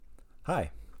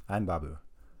Hi, I'm Babu.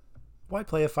 Why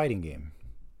play a fighting game?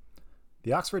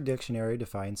 The Oxford Dictionary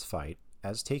defines fight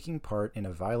as taking part in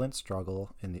a violent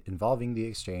struggle involving the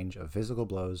exchange of physical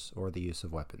blows or the use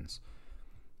of weapons.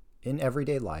 In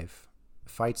everyday life,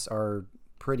 fights are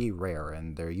pretty rare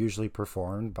and they're usually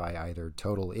performed by either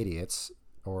total idiots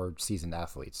or seasoned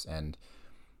athletes, and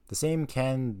the same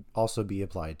can also be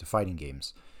applied to fighting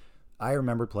games. I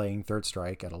remember playing Third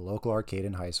Strike at a local arcade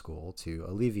in high school to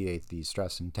alleviate the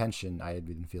stress and tension I had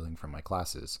been feeling from my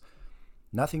classes.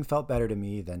 Nothing felt better to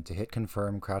me than to hit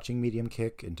confirm crouching medium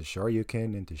kick into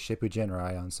Shoryuken into Shippuden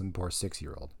on some poor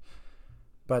 6-year-old.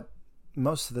 But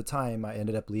most of the time, I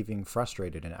ended up leaving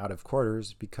frustrated and out of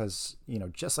quarters because,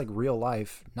 just like real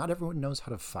life, not everyone knows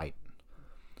how to fight.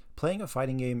 Playing a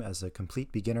fighting game as a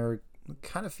complete beginner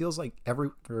kind of feels like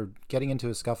or getting into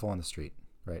a scuffle on the street,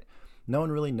 right? No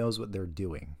one really knows what they're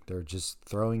doing. They're just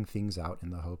throwing things out in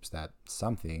the hopes that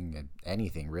something,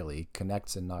 anything really,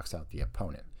 connects and knocks out the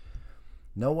opponent.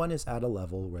 No one is at a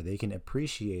level where they can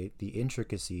appreciate the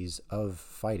intricacies of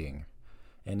fighting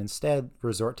and instead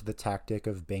resort to the tactic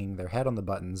of banging their head on the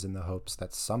buttons in the hopes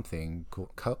that something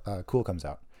cool comes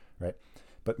out, right?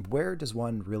 But where does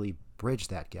one really bridge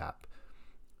that gap?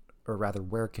 Or rather,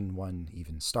 where can one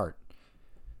even start?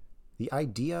 The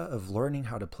idea of learning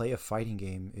how to play a fighting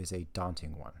game is a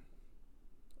daunting one.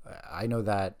 I know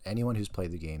that anyone who's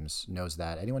played the games knows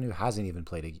that. Anyone who hasn't even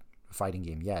played a fighting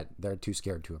game yet, they're too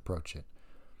scared to approach it.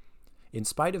 In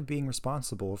spite of being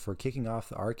responsible for kicking off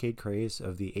the arcade craze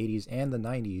of the 80s and the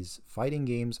 90s, fighting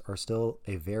games are still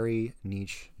a very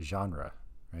niche genre,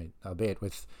 right? Albeit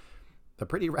with a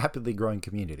pretty rapidly growing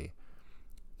community.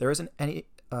 There isn't any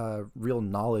real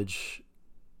knowledge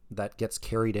that gets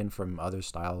carried in from other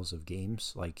styles of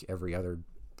games, like every other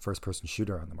first-person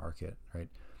shooter on the market, right?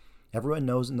 Everyone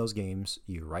knows in those games,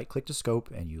 you right-click to scope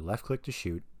and you left-click to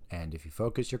shoot, and if you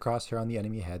focus your crosshair on the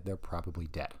enemy head, they're probably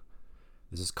dead.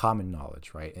 This is common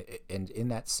knowledge, right? And in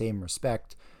that same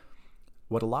respect,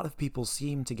 what a lot of people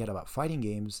seem to get about fighting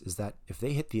games is that if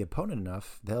they hit the opponent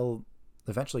enough, they'll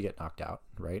eventually get knocked out,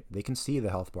 right? They can see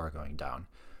the health bar going down.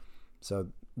 So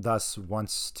thus,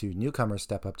 once two newcomers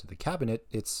step up to the cabinet,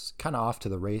 it's kind of off to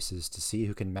the races to see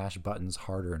who can mash buttons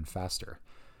harder and faster.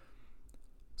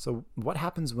 So what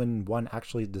happens when one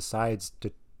actually decides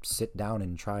to sit down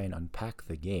and try and unpack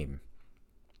the game?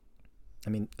 I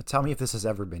mean, tell me if this has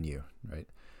ever been you, right?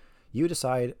 You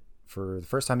decide for the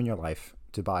first time in your life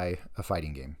to buy a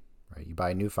fighting game, right? You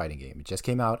buy a new fighting game. It just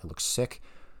came out. It looks sick,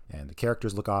 and the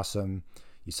characters look awesome.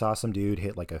 You saw some dude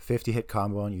hit like a 50-hit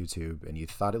combo on YouTube, and you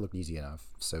thought it looked easy enough.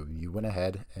 So you went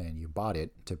ahead and you bought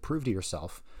it to prove to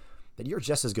yourself that you're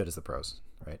just as good as the pros,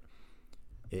 right?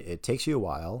 It takes you a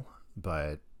while,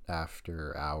 but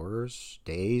after hours,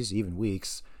 days, even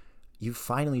weeks, you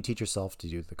finally teach yourself to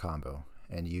do the combo.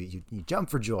 And you jump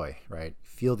for joy, right?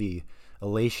 Feel the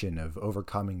elation of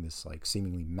overcoming this like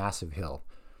seemingly massive hill.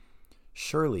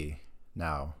 Surely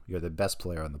now you're the best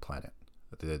player on the planet.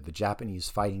 The Japanese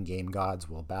fighting game gods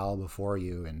will bow before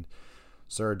you, and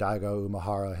Sir Daigo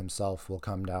Umehara himself will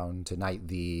come down to knight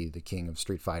thee the king of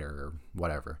Street Fighter or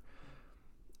whatever.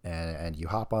 And you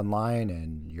hop online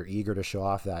and you're eager to show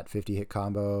off that 50-hit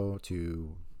combo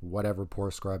to whatever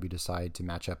poor scrub you decide to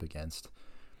match up against.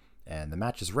 And the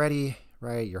match is ready,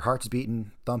 right? Your heart's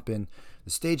beating, thumping.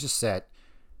 The stage is set.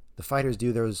 The fighters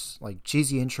do those like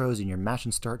cheesy intros and you're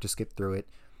mashing start to skip through it.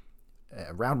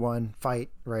 Round one, fight,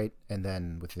 right? And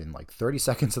then within like 30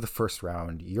 seconds of the first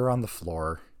round, you're on the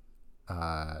floor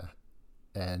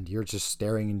and you're just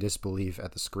staring in disbelief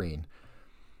at the screen.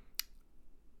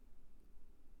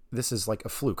 This is like a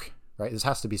fluke, right? This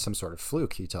has to be some sort of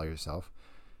fluke, you tell yourself.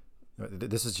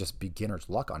 This is just beginner's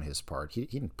luck on his part. He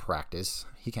didn't practice.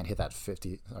 He can't hit that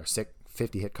 50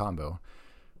 hit combo,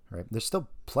 right? There's still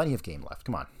plenty of game left.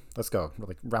 Come on, let's go. We're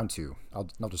like round two. I'll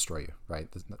destroy you, right?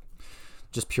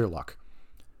 Just pure luck.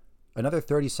 Another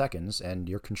 30 seconds and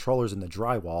your controller's in the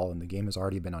drywall and the game has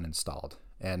already been uninstalled.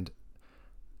 And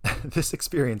this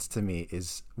experience to me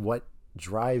is what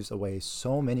drives away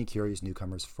so many curious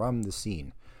newcomers from the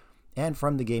scene and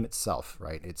from the game itself,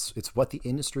 right? It's what the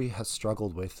industry has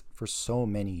struggled with for so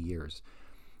many years.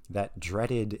 That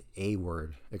dreaded A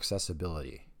word,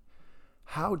 accessibility.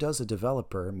 How does a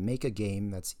developer make a game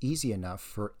that's easy enough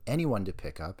for anyone to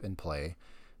pick up and play,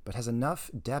 but has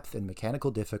enough depth and mechanical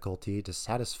difficulty to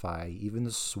satisfy even the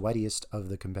sweatiest of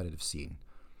the competitive scene?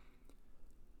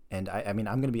 And I mean,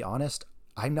 I'm going to be honest,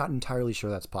 I'm not entirely sure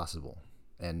that's possible.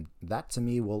 And that to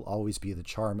me will always be the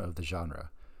charm of the genre.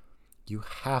 You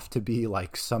have to be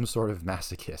like some sort of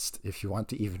masochist if you want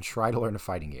to even try to learn a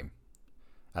fighting game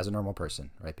as a normal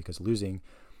person, right? Because losing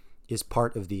is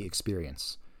part of the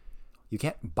experience. You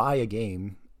can't buy a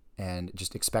game and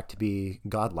just expect to be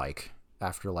godlike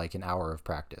after like an hour of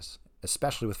practice,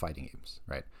 especially with fighting games,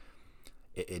 right?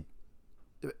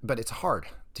 But it's hard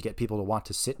to get people to want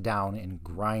to sit down and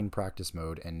grind practice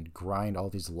mode and grind all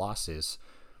these losses,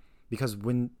 because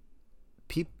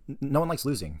no one likes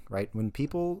losing, right? When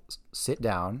people sit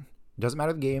down, doesn't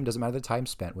matter the game, doesn't matter the time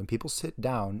spent, when people sit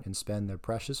down and spend their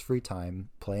precious free time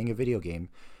playing a video game,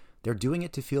 they're doing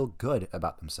it to feel good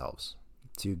about themselves,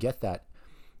 to get that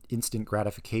instant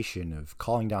gratification of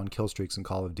calling down kill streaks in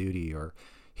Call of Duty or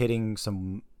hitting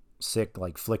some sick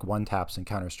like flick one taps in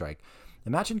Counter-Strike.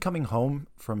 Imagine coming home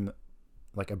from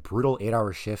like a brutal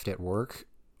 8-hour shift at work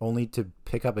only to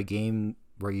pick up a game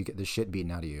where you get the shit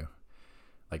beaten out of you,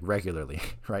 like regularly,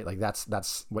 right? Like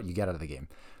that's what you get out of the game.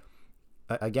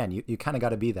 Again, you kind of got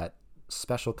to be that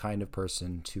special kind of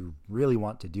person to really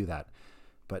want to do that.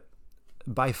 But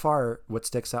by far, what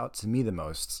sticks out to me the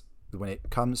most when it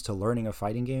comes to learning a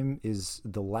fighting game is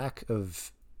the lack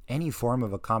of any form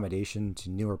of accommodation to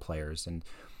newer players, and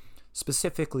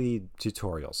specifically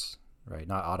tutorials, right?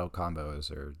 Not auto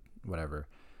combos or whatever.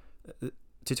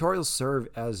 Tutorials serve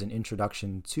as an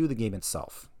introduction to the game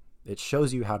itself. It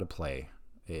shows you how to play.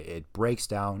 It breaks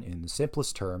down in the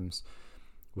simplest terms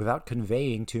without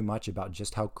conveying too much about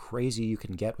just how crazy you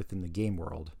can get within the game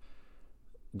world.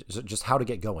 Just how to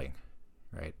get going,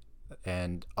 right?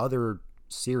 And other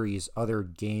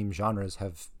game genres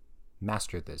have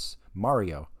mastered this.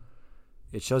 Mario,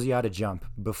 it shows you how to jump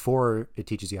before it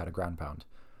teaches you how to ground pound.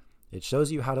 It shows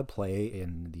you how to play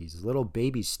in these little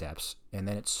baby steps, and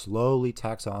then it slowly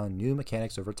tacks on new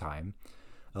mechanics over time,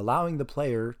 allowing the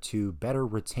player to better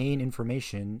retain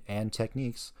information and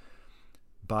techniques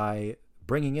by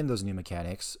bringing in those new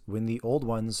mechanics when the old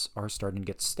ones are starting to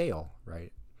get stale,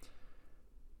 right?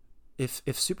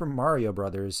 If Super Mario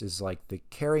Brothers is like the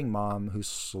caring mom who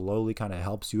slowly kind of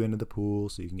helps you into the pool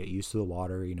so you can get used to the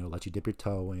water, let you dip your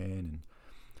toe in and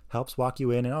helps walk you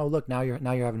in, and oh look, now you're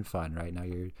having fun, right? Now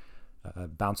you're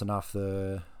bouncing off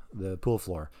the pool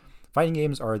floor. Fighting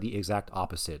games are the exact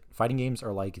opposite. Fighting games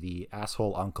are like the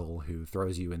asshole uncle who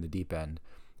throws you in the deep end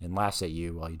and laughs at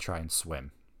you while you try and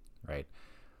swim, right?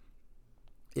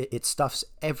 It stuffs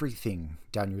everything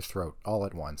down your throat all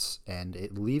at once, and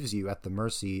it leaves you at the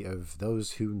mercy of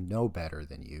those who know better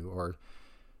than you, or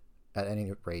at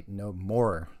any rate know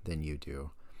more than you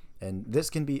do. And this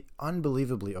can be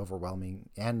unbelievably overwhelming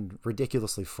and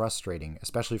ridiculously frustrating,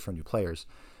 especially for new players.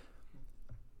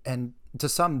 And to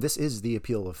some, this is the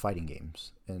appeal of fighting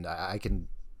games, and I can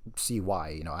see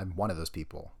why. I'm one of those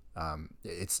people.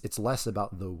 It's less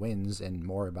about the wins and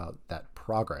more about that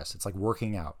progress. It's like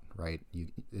working out, right?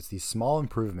 It's these small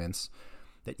improvements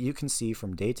that you can see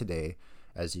from day to day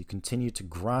as you continue to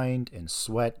grind and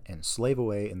sweat and slave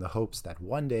away in the hopes that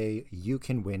one day you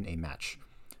can win a match.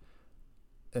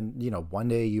 And, one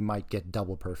day you might get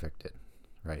double perfected,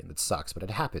 right? It sucks, but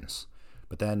it happens.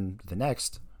 But then the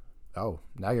next, now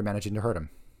you're managing to hurt him,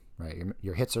 right?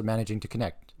 Your hits are managing to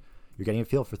connect. You're getting a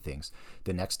feel for things.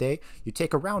 The next day, you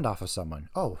take a round off of someone.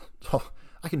 Oh,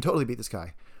 I can totally beat this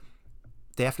guy.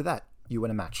 Day after that, you win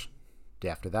a match. Day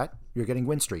after that, you're getting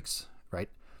win streaks, right?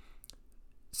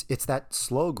 It's that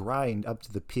slow grind up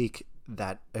to the peak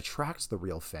that attracts the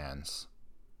real fans.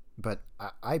 But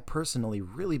I personally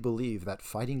really believe that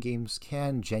fighting games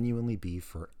can genuinely be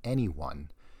for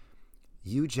anyone.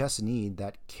 You just need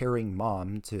that caring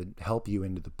mom to help you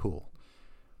into the pool.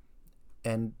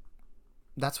 And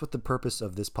that's what the purpose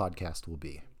of this podcast will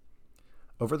be.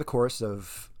 Over the course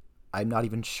of, I'm not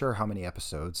even sure how many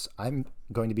episodes, I'm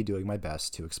going to be doing my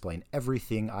best to explain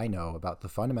everything I know about the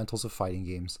fundamentals of fighting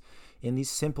games in the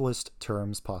simplest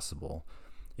terms possible,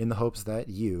 in the hopes that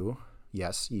you,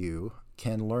 yes, you,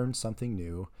 can learn something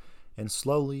new and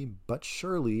slowly but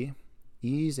surely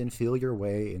ease and feel your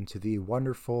way into the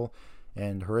wonderful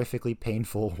and horrifically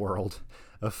painful world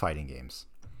of fighting games.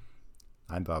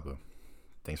 I'm Babu.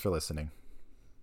 Thanks for listening.